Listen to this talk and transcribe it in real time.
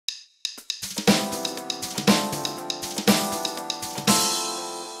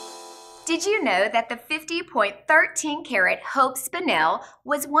Did you know that the 50.13 carat Hope Spinel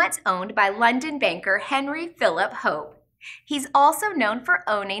was once owned by London banker Henry Philip Hope? He's also known for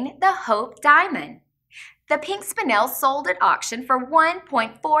owning the Hope Diamond. The pink spinel sold at auction for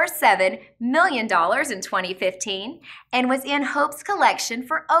 $1.47 million in 2015 and was in Hope's collection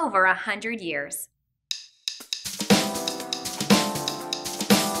for over 100 years.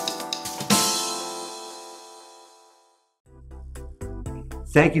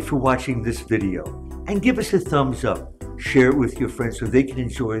 Thank you for watching this video, and give us a thumbs up. Share it with your friends so they can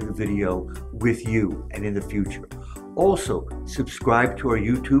enjoy the video with you and in the future. Also, subscribe to our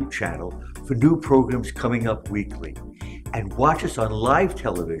YouTube channel for new programs coming up weekly. And watch us on live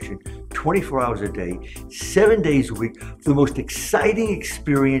television 24 hours a day, 7 days a week for the most exciting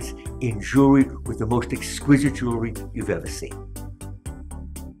experience in jewelry with the most exquisite jewelry you've ever seen.